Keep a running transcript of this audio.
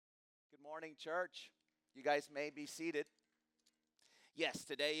morning, church. You guys may be seated. Yes,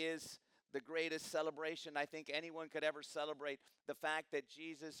 today is the greatest celebration I think anyone could ever celebrate. The fact that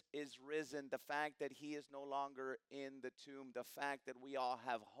Jesus is risen, the fact that he is no longer in the tomb, the fact that we all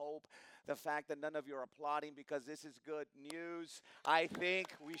have hope, the fact that none of you are applauding because this is good news. I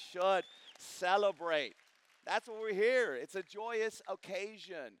think we should celebrate. That's what we're here. It's a joyous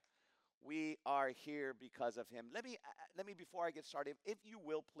occasion. We are here because of him. Let me before I get started, if you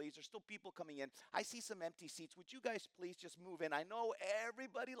will please, there's still people coming in. I see some empty seats. Would you guys please just move in? I know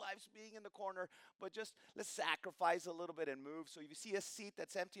everybody likes being in the corner, but just let's sacrifice a little bit and move. So if you see a seat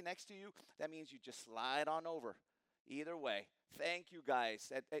that's empty next to you, that means you just slide on over. Either way. Thank you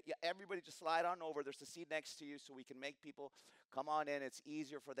guys. Yeah, everybody just slide on over. There's a seat next to you so we can make people come on in. It's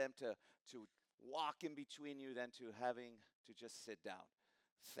easier for them to walk in between you than to having to just sit down.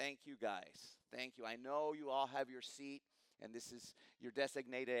 Thank you, guys. Thank you. I know you all have your seat, and this is your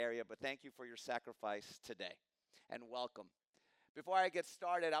designated area, but thank you for your sacrifice today, and welcome. Before I get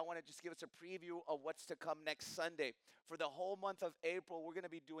started, I want to just give us a preview of what's to come next Sunday. For the whole month of April, we're going to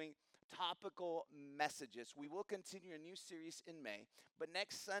be doing topical messages. We will continue a new series in May, but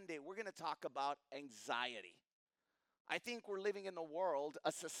next Sunday, we're going to talk about anxiety. I think we're living in a world,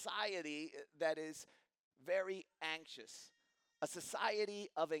 a society that is very anxious, a society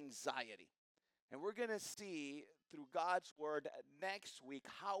of anxiety. And we're going to see through God's word next week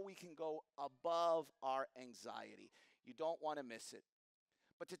how we can go above our anxiety. You don't want to miss it.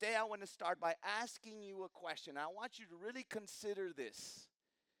 But today I want to start by asking you a question. I want you to really consider this.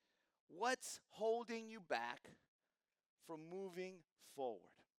 What's holding you back from moving forward?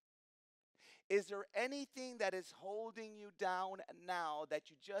 Is there anything that is holding you down now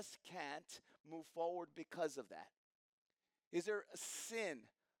that you just can't move forward because of that? Is there a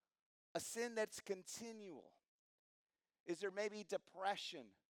sin that's continual? Is there maybe depression?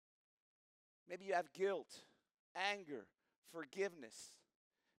 Maybe you have guilt, anger, forgiveness.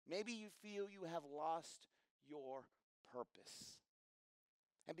 Maybe you feel you have lost your purpose.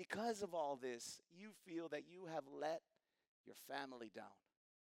 And because of all this, you feel that you have let your family down.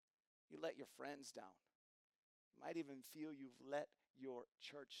 You let your friends down. You might even feel you've let your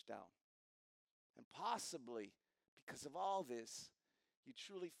church down. And possibly, because of all this, you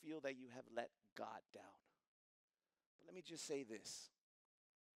truly feel that you have let God down. But let me just say this.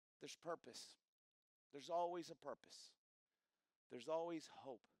 There's purpose. There's always a purpose. There's always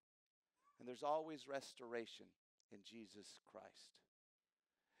hope. And there's always restoration in Jesus Christ.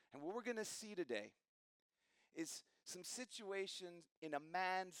 And what we're going to see today is some situations in a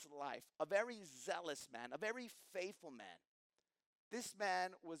man's life, a very zealous man, a very faithful man. This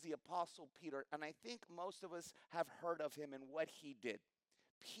man was the Apostle Peter, and I think most of us have heard of him and what he did.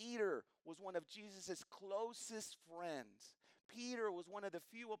 Peter was one of Jesus' closest friends. Peter was one of the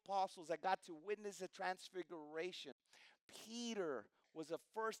few apostles that got to witness the transfiguration. Peter was the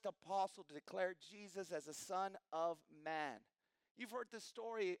first apostle to declare Jesus as the Son of Man. You've heard the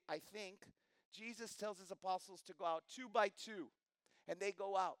story, I think. Jesus tells his apostles to go out 2 by 2, and they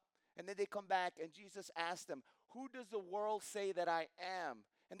go out, and then they come back, and Jesus asks them, "Who does the world say that I am?"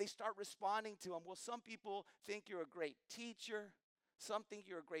 And they start responding to him. Well, some people think you're a great teacher. Some think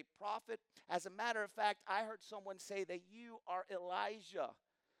you're a great prophet. As a matter of fact, I heard someone say that you are Elijah.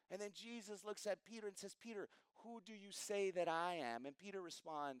 And then Jesus looks at Peter and says, "Peter, who do you say that I am?" And Peter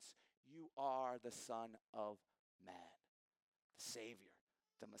responds, "You are the Son of Man, the Savior,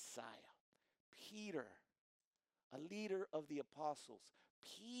 the Messiah." Peter, a leader of the apostles.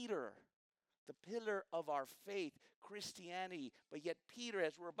 Peter, the pillar of our faith, Christianity. But yet Peter,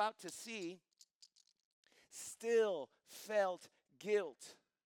 as we're about to see, still felt guilt,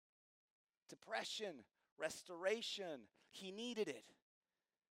 depression, restoration. He needed it.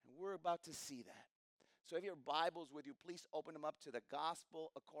 And we're about to see that. So if you have Bibles with you, please open them up to the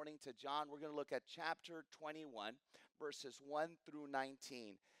Gospel according to John. We're going to look at chapter 21, verses 1 through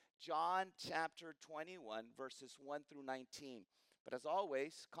 19. John chapter 21, verses 1 through 19. But as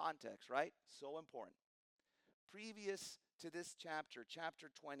always, context, right? So important. Previous to this chapter, chapter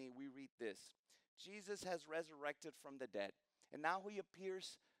 20, we read this. Jesus has resurrected from the dead, and now he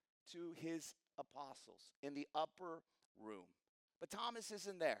appears to his apostles in the upper room. But Thomas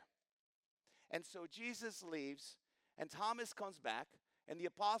isn't there. And so Jesus leaves, and Thomas comes back, and the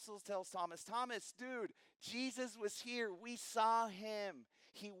apostles tells Thomas, "Thomas, dude, Jesus was here. We saw him.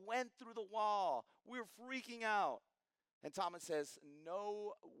 He went through the wall. We're freaking out." And Thomas says,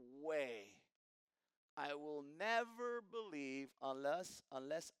 "No way. I will never believe unless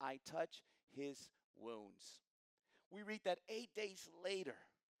I touch his wounds." We read that 8 days later,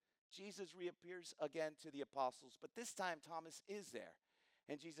 Jesus reappears again to the apostles, but this time Thomas is there.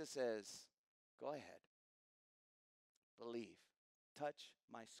 And Jesus says, go ahead, believe, touch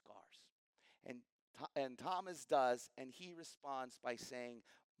my scars. And, and Thomas does, and he responds by saying,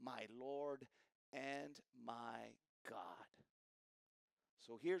 my Lord and my God.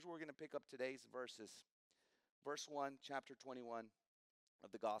 So here's where we're going to pick up today's verses. Verse 1, chapter 21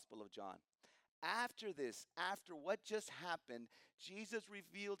 of the Gospel of John. After this, after what just happened, Jesus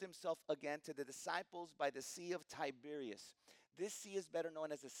revealed himself again to the disciples by the Sea of Tiberias. This sea is better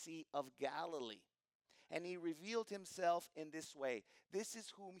known as the Sea of Galilee. And he revealed himself in this way. This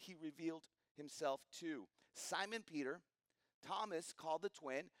is whom he revealed himself to: Simon Peter, Thomas called the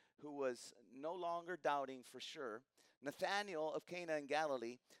twin, who was no longer doubting for sure, Nathanael of Cana in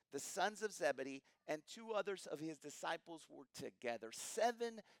Galilee, the sons of Zebedee, and two others of his disciples were together.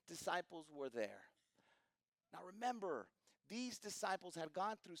 7 disciples were there. Now remember, these disciples had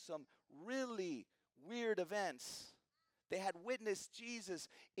gone through some really weird events. They had witnessed Jesus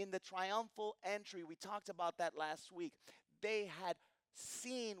in the triumphal entry. We talked about that last week. They had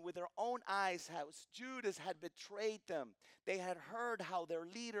seen with their own eyes how Judas had betrayed them. They had heard how their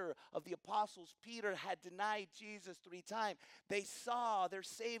leader of the apostles, Peter, had denied Jesus 3 times. They saw their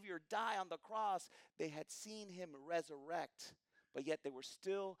Savior die on the cross. They had seen him resurrect, but yet they were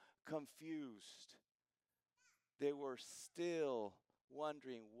still confused. They were still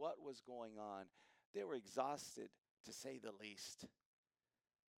wondering what was going on. They were exhausted, to say the least.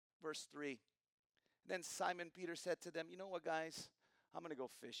 Verse 3, then Simon Peter said to them, you know what, guys? I'm going to go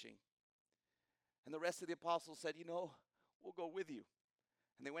fishing. And the rest of the apostles said, you know, we'll go with you.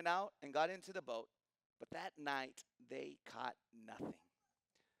 And they went out and got into the boat. But that night, they caught nothing.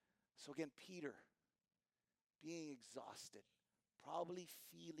 So again, Peter, being exhausted, probably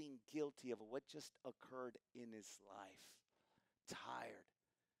feeling guilty of what just occurred in his life, tired,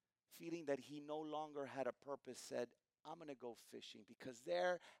 feeling that he no longer had a purpose, said, I'm going to go fishing because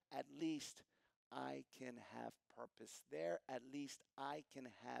there at least I can have purpose. There at least I can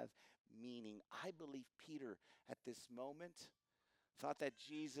have meaning. I believe Peter at this moment thought that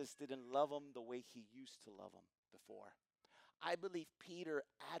Jesus didn't love him the way he used to love him before. I believe Peter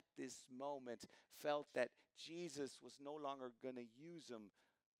at this moment felt that Jesus was no longer going to use him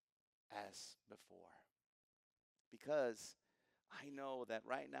as before. Because I know that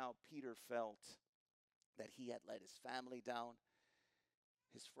right now Peter felt that he had let his family down,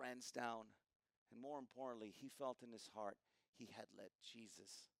 his friends down, and more importantly, he felt in his heart he had let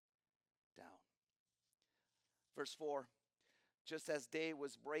Jesus down. Verse 4, just as day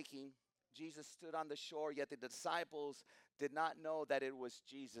was breaking, Jesus stood on the shore, yet the disciples did not know that it was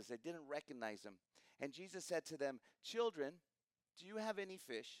Jesus. They didn't recognize him. And Jesus said to them, children, do you have any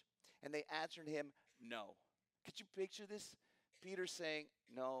fish? And they answered him, no. Could you picture this? Peter saying,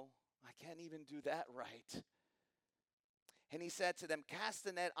 no, I can't even do that right. And he said to them, cast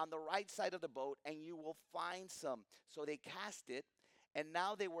the net on the right side of the boat, and you will find some. So they cast it, and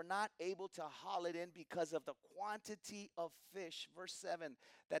now they were not able to haul it in because of the quantity of fish. Verse 7,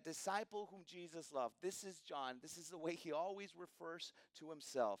 that disciple whom Jesus loved, this is John, this is the way he always refers to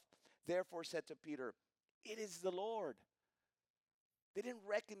himself, therefore said to Peter, it is the Lord. They didn't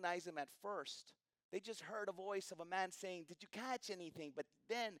recognize him at first. They just heard a voice of a man saying, did you catch anything? But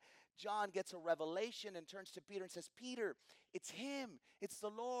then John gets a revelation and turns to Peter and says, Peter, it's him. It's the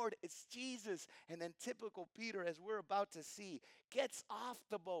Lord. It's Jesus. And then typical Peter, as we're about to see, gets off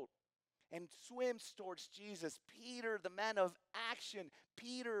the boat and swims towards Jesus. Peter, the man of action.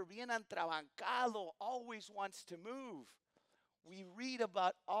 Peter, bien atrabancado, always wants to move. We read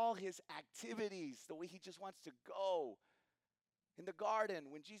about all his activities, the way he just wants to go. In the garden,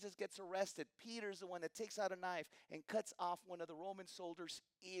 when Jesus gets arrested, Peter's the one that takes out a knife and cuts off one of the Roman soldiers'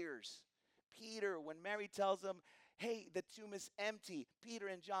 ears. Peter, when Mary tells him, hey, the tomb is empty, Peter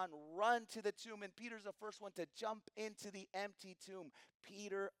and John run to the tomb, and Peter's the first one to jump into the empty tomb.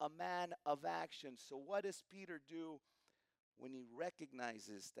 Peter, a man of action. So what does Peter do when he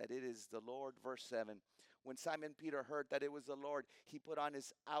recognizes that it is the Lord? Verse 7, when Simon Peter heard that it was the Lord, he put on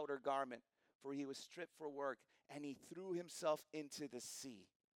his outer garment, for he was stripped for work, and he threw himself into the sea.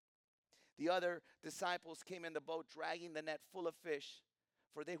 The other disciples came in the boat, dragging the net full of fish,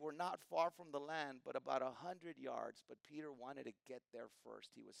 for they were not far from the land, but about 100 yards. But Peter wanted to get there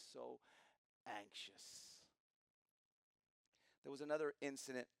first. He was so anxious. There was another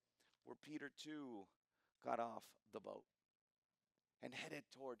incident where Peter too got off the boat and headed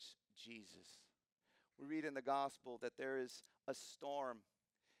towards Jesus. We read in the gospel that there is a storm,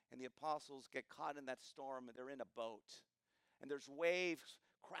 and the apostles get caught in that storm, and they're in a boat. And there's waves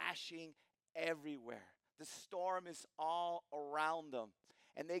crashing everywhere. The storm is all around them.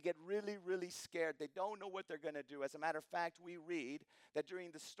 and they get really, really scared. They don't know what they're going to do. As a matter of fact, we read that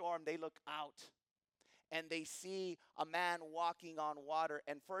during the storm, they look out and they see a man walking on water.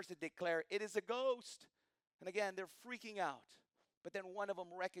 And first they declare, it is a ghost. And again, they're freaking out. But then one of them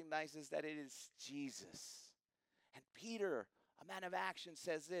recognizes that it is Jesus. And Peter, a man of action,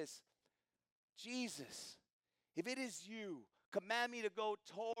 says this, Jesus, if it is you, command me to go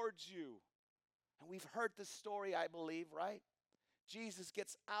towards you. And we've heard the story, I believe, right? Jesus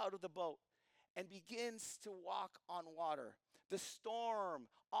gets out of the boat and begins to walk on water. The storm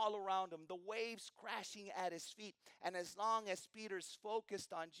all around him, the waves crashing at his feet. And as long as Peter's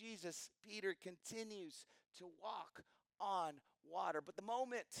focused on Jesus, Peter continues to walk on water. But the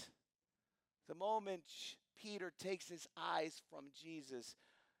moment Peter takes his eyes from Jesus,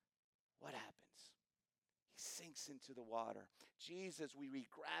 what happens? He sinks into the water. Jesus, we read,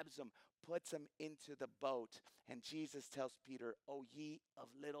 grabs him, puts him into the boat. And Jesus tells Peter, "O ye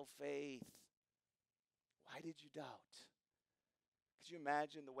of little faith, why did you doubt?" Could you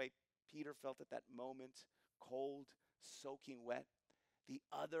imagine the way Peter felt at that moment? Cold, soaking wet. The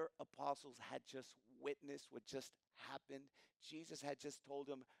other apostles had just witnessed what just happened. Jesus had just told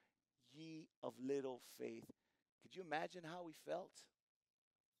him, "Ye of little faith." Could you imagine how he felt?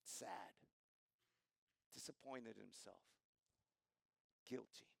 Sad, disappointed in himself,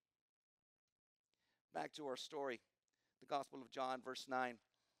 guilty. Back to our story, the Gospel of John, verse 9.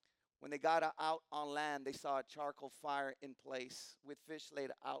 When they got out on land, they saw a charcoal fire in place with fish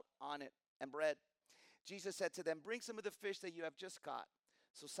laid out on it and bread. Jesus said to them, "Bring some of the fish that you have just caught."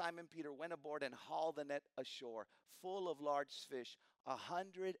 So Simon Peter went aboard and hauled the net ashore, full of large fish,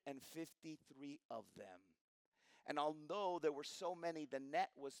 153 of them. And although there were so many, the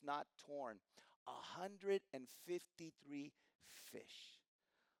net was not torn. 153 fish.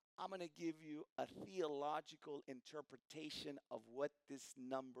 I'm going to give you a theological interpretation of what this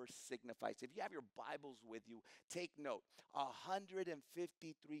number signifies. If you have your Bibles with you, take note.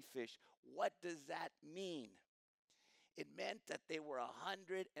 153 fish. What does that mean? It meant that they were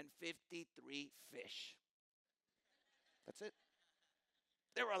 153 fish. That's it.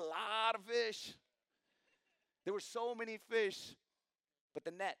 There were a lot of fish. There were so many fish, but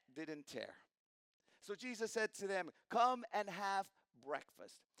the net didn't tear. So Jesus said to them, "Come and have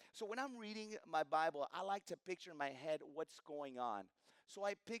breakfast." So when I'm reading my Bible, I like to picture in my head what's going on. So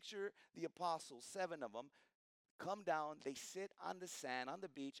I picture the apostles, 7 of them, come down, they sit on the sand, on the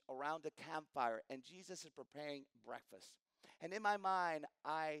beach, around a campfire, and Jesus is preparing breakfast. And in my mind,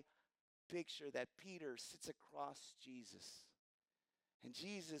 I picture that Peter sits across Jesus. And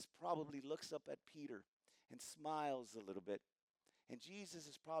Jesus probably looks up at Peter and smiles a little bit. And Jesus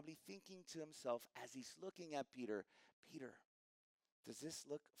is probably thinking to himself as he's looking at Peter, "Peter, does this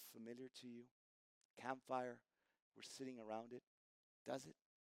look familiar to you? Campfire, we're sitting around it. Does it?"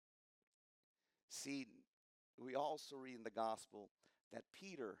 See, we also read in the gospel that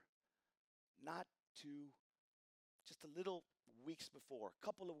Peter, not too, just a little weeks before, a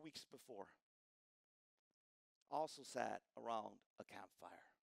couple of weeks before, also sat around a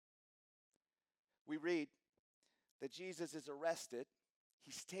campfire. We read that Jesus is arrested,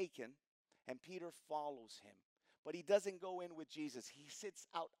 he's taken, and Peter follows him. But he doesn't go in with Jesus. He sits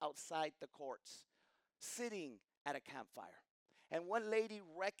outside the courts, sitting at a campfire. And one lady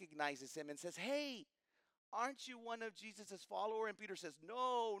recognizes him and says, "Hey, aren't you one of Jesus' followers?" And Peter says,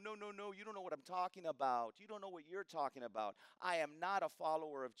 No, you don't know what I'm talking about. You don't know what you're talking about. I am not a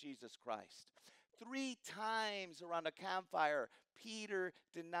follower of Jesus Christ. 3 times around a campfire, Peter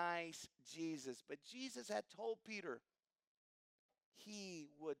denies Jesus. But Jesus had told Peter he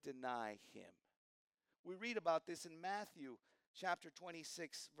would deny him. We read about this in Matthew chapter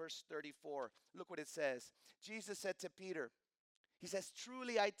 26, verse 34. Look what it says. Jesus said to Peter, he says,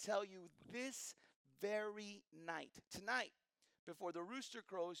 "Truly I tell you, this very night, tonight, before the rooster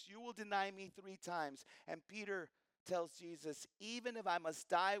crows, you will deny me 3 times. And Peter tells Jesus, "Even if I must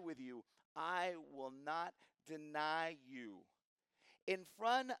die with you, I will not deny you." In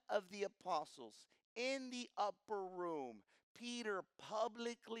front of the apostles, in the upper room, Peter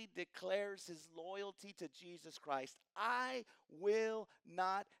publicly declares his loyalty to Jesus Christ. "I will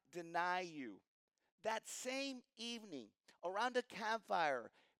not deny you." That same evening, around a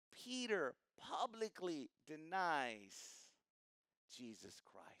campfire, Peter publicly denies Jesus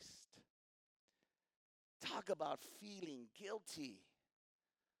Christ. Talk about feeling guilty.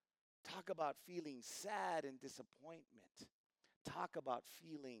 Talk about feeling sad and disappointment. Talk about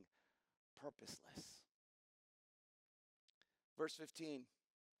feeling purposeless. Verse 15,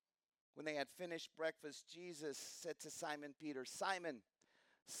 when they had finished breakfast, Jesus said to Simon Peter, "Simon,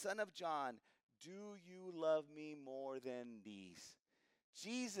 son of John, do you love me more than these?"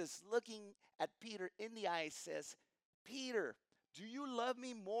 Jesus, looking at Peter in the eyes, says, Peter, do you love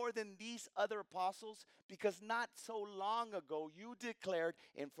me more than these other apostles? Because not so long ago you declared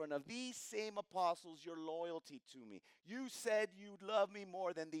in front of these same apostles your loyalty to me. You said you love me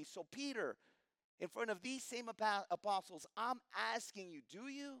more than these. So, Peter, in front of these same apostles, I'm asking you, do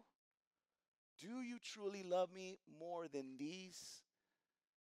you? Do you truly love me more than these?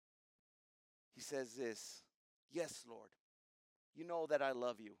 He says this, yes, Lord, you know that I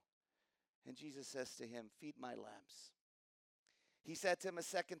love you. And Jesus says to him, feed my lambs. He said to him a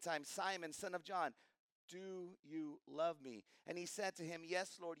second time, Simon, son of John, do you love me? And he said to him,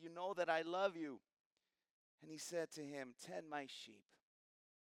 yes, Lord, you know that I love you. And he said to him, tend my sheep.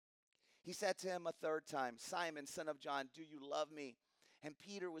 He said to him a third time, Simon, son of John, do you love me? And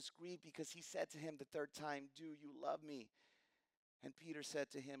Peter was grieved because he said to him the third time, do you love me? And Peter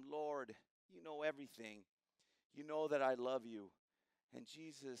said to him, Lord, you know everything. You know that I love you. And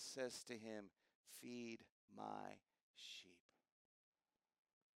Jesus says to him, feed my sheep.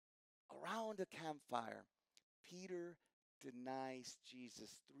 Around a campfire, Peter denies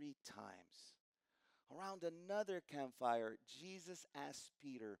Jesus 3 times. Around another campfire, Jesus asks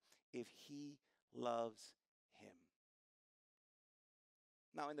Peter if he loves him.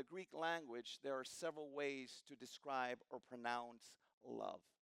 Now, in the Greek language, there are several ways to describe or pronounce love.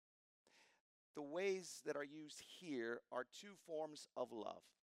 The ways that are used here are 2 forms of love.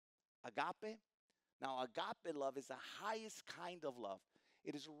 Agape. Now, agape love is the highest kind of love.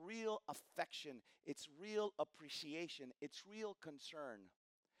 It is real affection. It's real appreciation. It's real concern.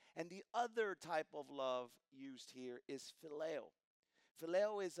 And the other type of love used here is phileo.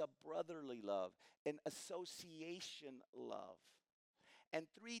 Phileo is a brotherly love, an association love. And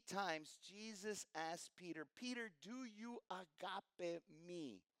 3 times Jesus asked Peter, Peter, do you agape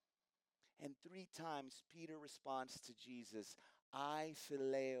me? And 3 times Peter responds to Jesus, I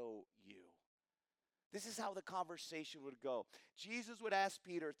phileo you. This is how the conversation would go. Jesus would ask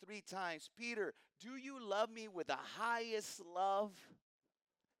Peter 3 times, Peter, do you love me with the highest love?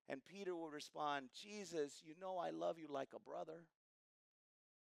 And Peter would respond, Jesus, you know I love you like a brother.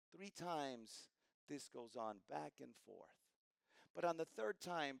 3 times this goes on back and forth. But on the 3rd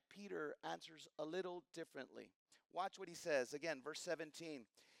time, Peter answers a little differently. Watch what he says. Again, verse 17.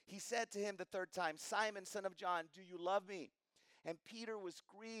 He said to him the 3rd time, Simon, son of John, do you love me? And Peter was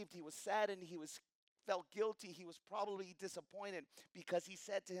grieved. He was saddened. He felt guilty. He was probably disappointed because he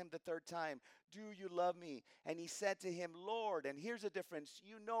said to him the 3rd time, do you love me? And he said to him, Lord, and here's the difference,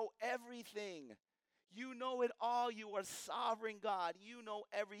 you know everything. You know it all. You are sovereign God. You know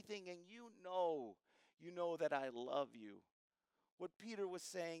everything, and you know that I love you. What Peter was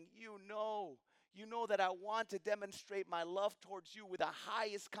saying, you know that I want to demonstrate my love towards you with the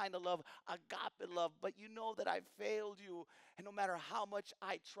highest kind of love, agape love, but you know that I failed you, and no matter how much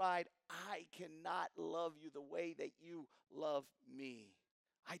I tried, I cannot love you the way that you love me.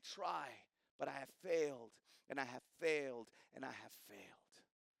 I try, but I have failed, and I have failed, and I have failed.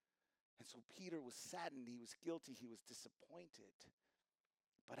 And so Peter was saddened, he was guilty, he was disappointed.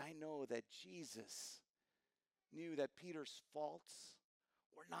 But I know that Jesus knew that Peter's faults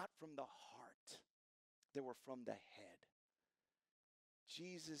were not from the heart, they were from the head.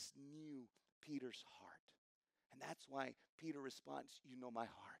 Jesus knew Peter's heart. And that's why Peter responds, you know my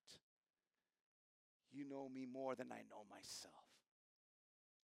heart. You know me more than I know myself.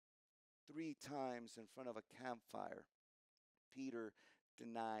 3 times in front of a campfire, Peter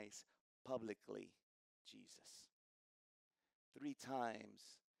denies publicly Jesus. 3 times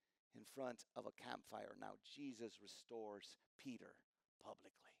in front of a campfire. Now Jesus restores Peter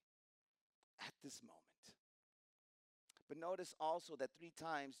publicly at this moment. But notice also that 3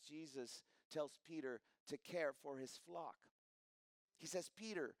 times Jesus tells Peter to care for his flock. He says,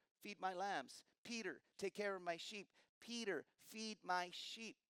 Peter, feed my lambs. Peter, take care of my sheep. Peter, feed my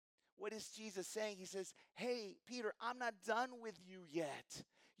sheep. What is Jesus saying? He says, hey, Peter, I'm not done with you yet.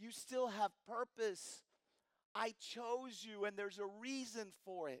 You still have purpose. I chose you, and there's a reason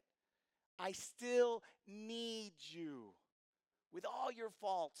for it. I still need you with all your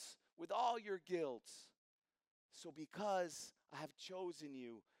faults, with all your guilt. So because I have chosen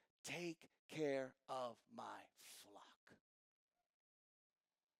you, take care of my flock.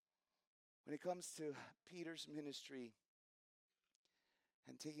 When it comes to Peter's ministry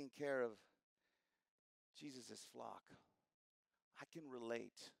and taking care of Jesus' flock, I can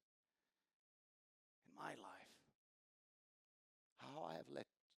relate in my life how I have let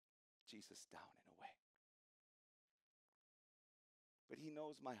Jesus down in a way. But he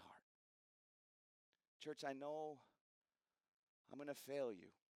knows my heart. Church, I know I'm going to fail you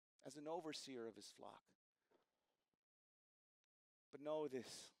as an overseer of his flock. But know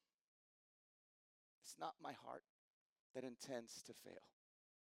this, it's not my heart that intends to fail.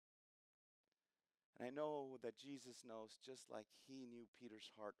 And I know that Jesus knows, just like he knew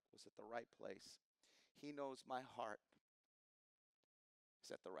Peter's heart was at the right place, he knows my heart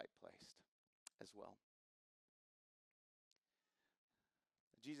is at the right place as well.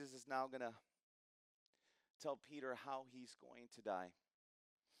 Jesus is now going to tell Peter how he's going to die.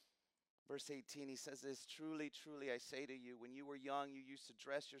 Verse 18, he says this, "Truly, truly, I say to you, when you were young, you used to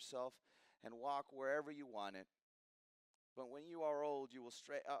dress yourself and walk wherever you wanted. But when you are old, you will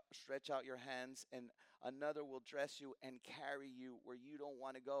stretch out your hands, and another will dress you and carry you where you don't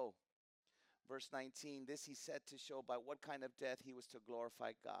want to go." Verse 19, this he said to show by what kind of death he was to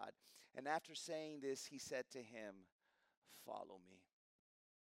glorify God. And after saying this, he said to him, "Follow me."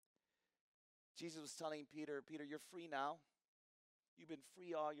 Jesus was telling Peter, Peter, you're free now. You've been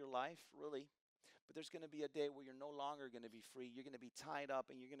free all your life, really. But there's going to be a day where you're no longer going to be free. You're going to be tied up,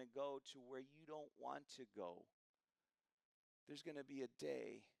 and you're going to go to where you don't want to go. There's going to be a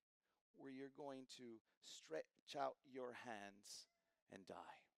day where you're going to stretch out your hands and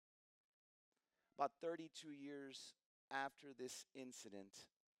die. About 32 years after this incident,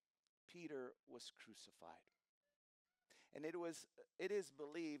 Peter was crucified. And it is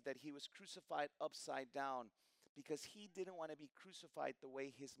believed that he was crucified upside down because he didn't want to be crucified the way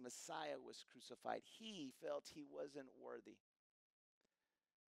his Messiah was crucified. He felt he wasn't worthy.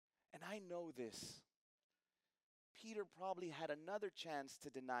 And I know this. Peter probably had another chance to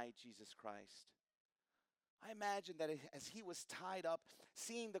deny Jesus Christ. I imagine that as he was tied up,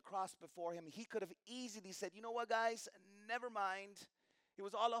 seeing the cross before him, he could have easily said, "You know what, guys, never mind. It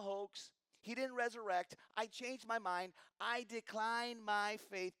was all a hoax. He didn't resurrect. I changed my mind. I declined my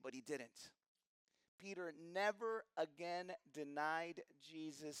faith," but he didn't. Peter never again denied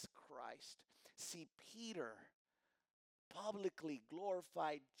Jesus Christ. See, Peter publicly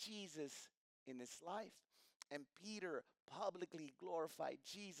glorified Jesus in his life, and Peter publicly glorified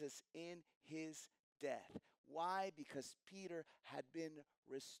Jesus in his death. Why? Because Peter had been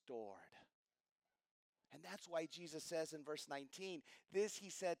restored. And that's why Jesus says in verse 19, this he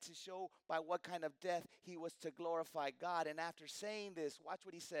said to show by what kind of death he was to glorify God. And after saying this, watch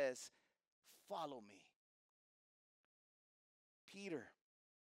what he says, "Follow me." Peter,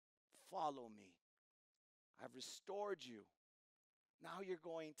 follow me. I've restored you. Now you're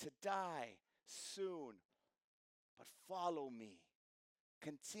going to die soon, but follow me.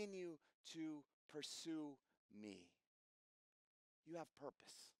 Continue to pursue me. You have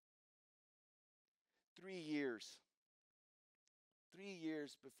purpose. 3 years. 3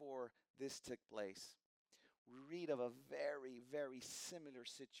 years before this took place, we read of a very, very similar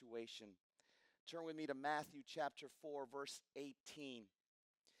situation. Turn with me to Matthew chapter 4, verse 18.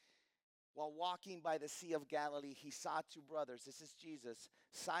 While walking by the Sea of Galilee, he saw two brothers. This is Jesus,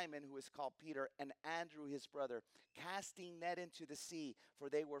 Simon, who is called Peter, and Andrew, his brother, casting net into the sea, for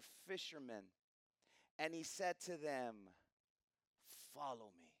they were fishermen. And he said to them,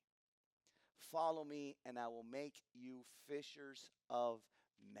 "Follow me. Follow me, and I will make you fishers of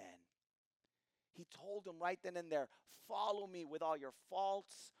men." He told them right then and there, follow me with all your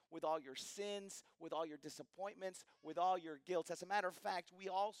faults, with all your sins, with all your disappointments, with all your guilt. As a matter of fact, we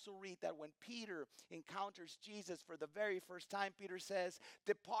also read that when Peter encounters Jesus for the very first time, Peter says,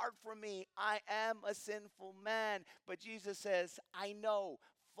 "Depart from me, I am a sinful man." But Jesus says, "I know,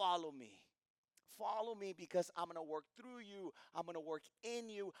 follow me. Follow me because I'm going to work through you. I'm going to work in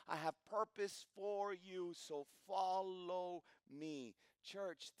you. I have purpose for you, so follow me."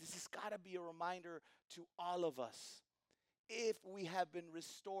 Church, this has got to be a reminder to all of us. If we have been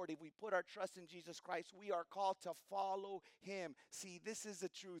restored, if we put our trust in Jesus Christ, we are called to follow him. See, this is the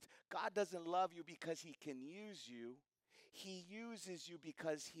truth. God doesn't love you because he can use you. He uses you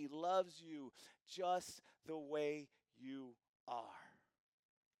because he loves you just the way you are.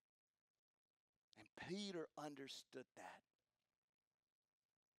 And Peter understood that.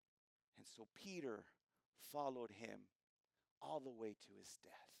 And so Peter followed him all the way to his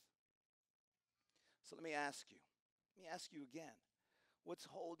death. So let me ask you again, what's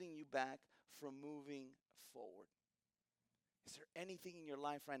holding you back from moving forward? Is there anything in your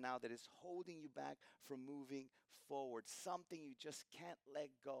life right now that is holding you back from moving forward? Something you just can't let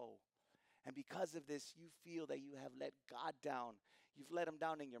go. And because of this, you feel that you have let God down. You've let him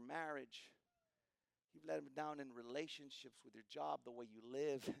down in your marriage. You've let him down in relationships with your job, the way you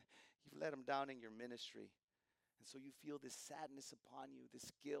live. You've let him down in your ministry. And so you feel this sadness upon you,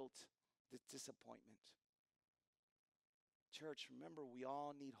 this guilt, this disappointment. Church, remember, we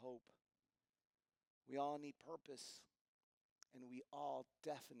all need hope. We all need purpose. And we all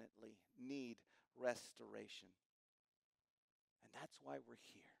definitely need restoration. And that's why we're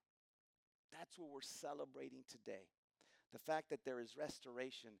here. That's what we're celebrating today. The fact that there is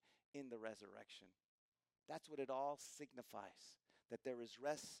restoration in the resurrection. That's what it all signifies, that there is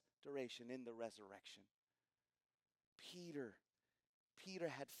restoration in the resurrection. Peter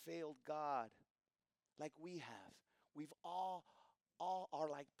had failed God like we have. We've all are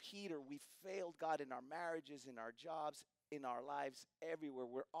like Peter. We've failed God in our marriages, in our jobs, in our lives, everywhere.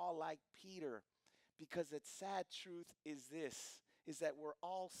 We're all like Peter, because the sad truth is this, is that we're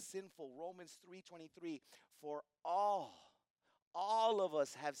all sinful. Romans 3:23, for all of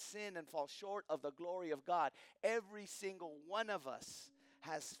us have sinned and fall short of the glory of God. Every single one of us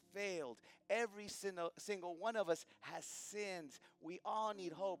has failed. Every single one of us has sinned. We all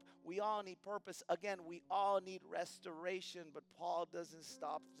need hope. We all need purpose. Again, we all need restoration, but Paul doesn't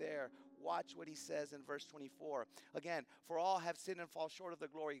stop there. Watch what he says in verse 24. Again, for all have sinned and fall short of the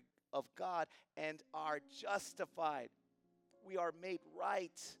glory of God and are justified. We are made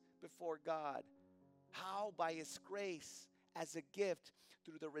right before God. How? By his grace, as a gift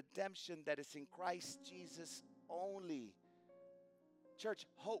through the redemption that is in Christ Jesus only. Church,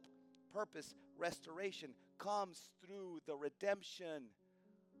 hope, purpose, restoration comes through the redemption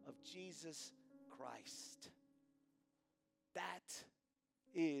of Jesus Christ. That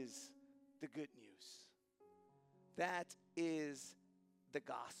is the good news. That is the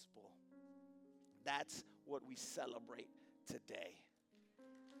gospel. That's what we celebrate today.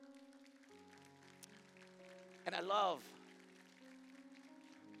 And I love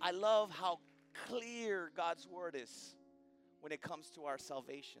how clear God's word is when it comes to our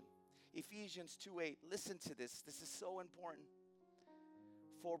salvation. Ephesians 2:8, listen to this. This is so important.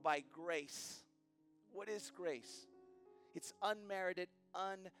 For by grace, what is grace? It's unmerited,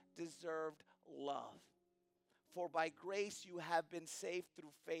 undeserved love. For by grace you have been saved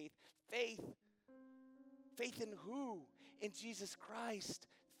through faith. Faith in who? In Jesus Christ.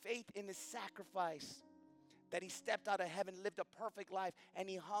 Faith in his sacrifice. That he stepped out of heaven, lived a perfect life, and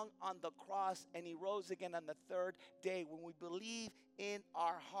he hung on the cross, and he rose again on the third day. When we believe in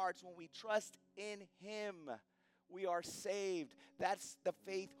our hearts, when we trust in him, we are saved. That's the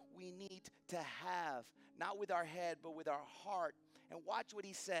faith we need to have. Not with our head, but with our heart. And watch what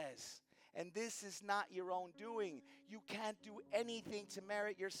he says. And this is not your own doing. You can't do anything to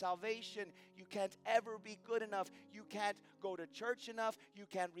merit your salvation. You can't ever be good enough. You can't go to church enough. You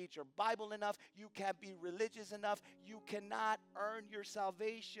can't read your Bible enough. You can't be religious enough. You cannot earn your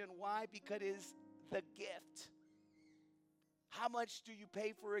salvation. Why? Because it is the gift. How much do you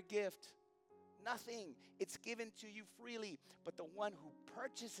pay for a gift? Nothing. It's given to you freely. But the one who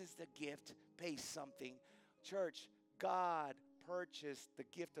purchases the gift pays something. Church, God purchased the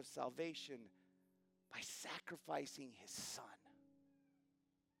gift of salvation by sacrificing his son.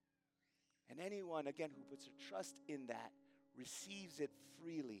 And anyone, again, who puts their trust in that receives it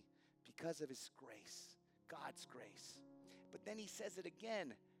freely because of his grace, God's grace. But then he says it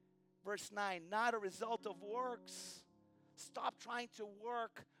again, verse 9, not a result of works. Stop trying to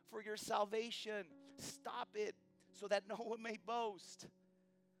work for your salvation. Stop it so that no one may boast.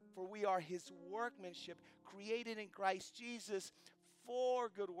 For we are his workmanship, created in Christ Jesus for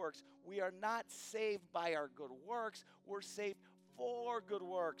good works. We are not saved by our good works. We're saved for good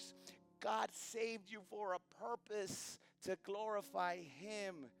works. God saved you for a purpose, to glorify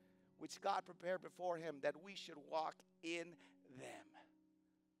him, which God prepared before him, that we should walk in them.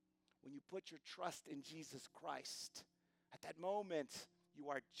 When you put your trust in Jesus Christ, at that moment, you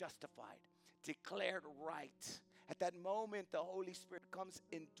are justified, declared right. At that moment, the Holy Spirit comes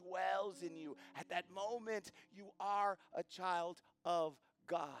and dwells in you. At that moment, you are a child of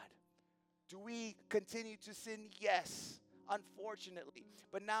God. Do we continue to sin? Yes, unfortunately.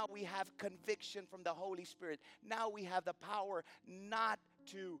 But now we have conviction from the Holy Spirit. Now we have the power not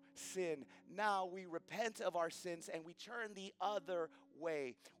to sin. Now we repent of our sins and we turn the other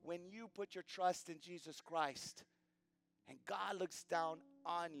way. When you put your trust in Jesus Christ and God looks down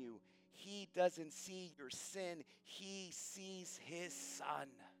on you, he doesn't see your sin. He sees his son.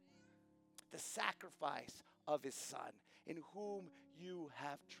 The sacrifice of his son, in whom you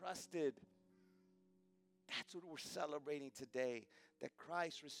have trusted. That's what we're celebrating today. That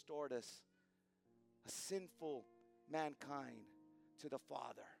Christ restored us, a sinful mankind, to the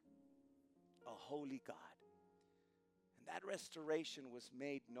Father, a holy God. And that restoration was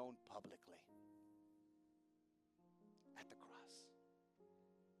made known publicly at the cross.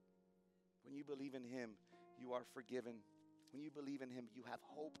 When you believe in him, you are forgiven. When you believe in him, you have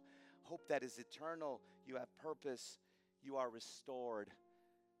hope. Hope that is eternal. You have purpose. You are restored.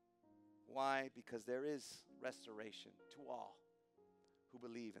 Why? Because there is restoration to all who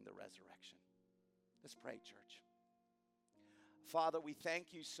believe in the resurrection. Let's pray, church. Father, we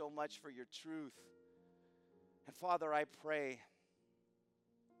thank you so much for your truth. And Father, I pray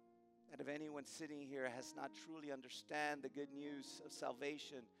that if anyone sitting here has not truly understand the good news of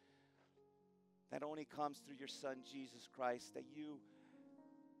salvation that only comes through your Son, Jesus Christ, that you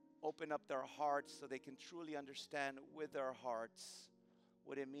open up their hearts so they can truly understand with their hearts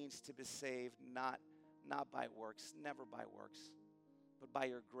what it means to be saved, not by works, never by works, but by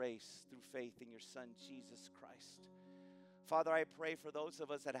your grace through faith in your Son, Jesus Christ. Father, I pray for those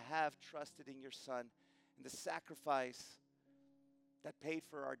of us that have trusted in your Son and the sacrifice that paid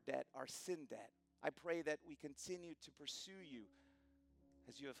for our debt, our sin debt. I pray that we continue to pursue you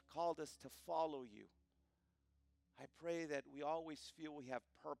as you have called us to follow you. I pray that we always feel we have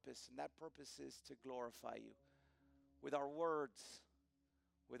purpose, and that purpose is to glorify you with our words,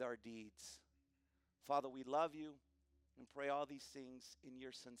 with our deeds. Father, we love you and pray all these things in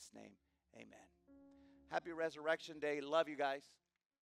your Son's name. Amen. Happy Resurrection Day. Love you guys.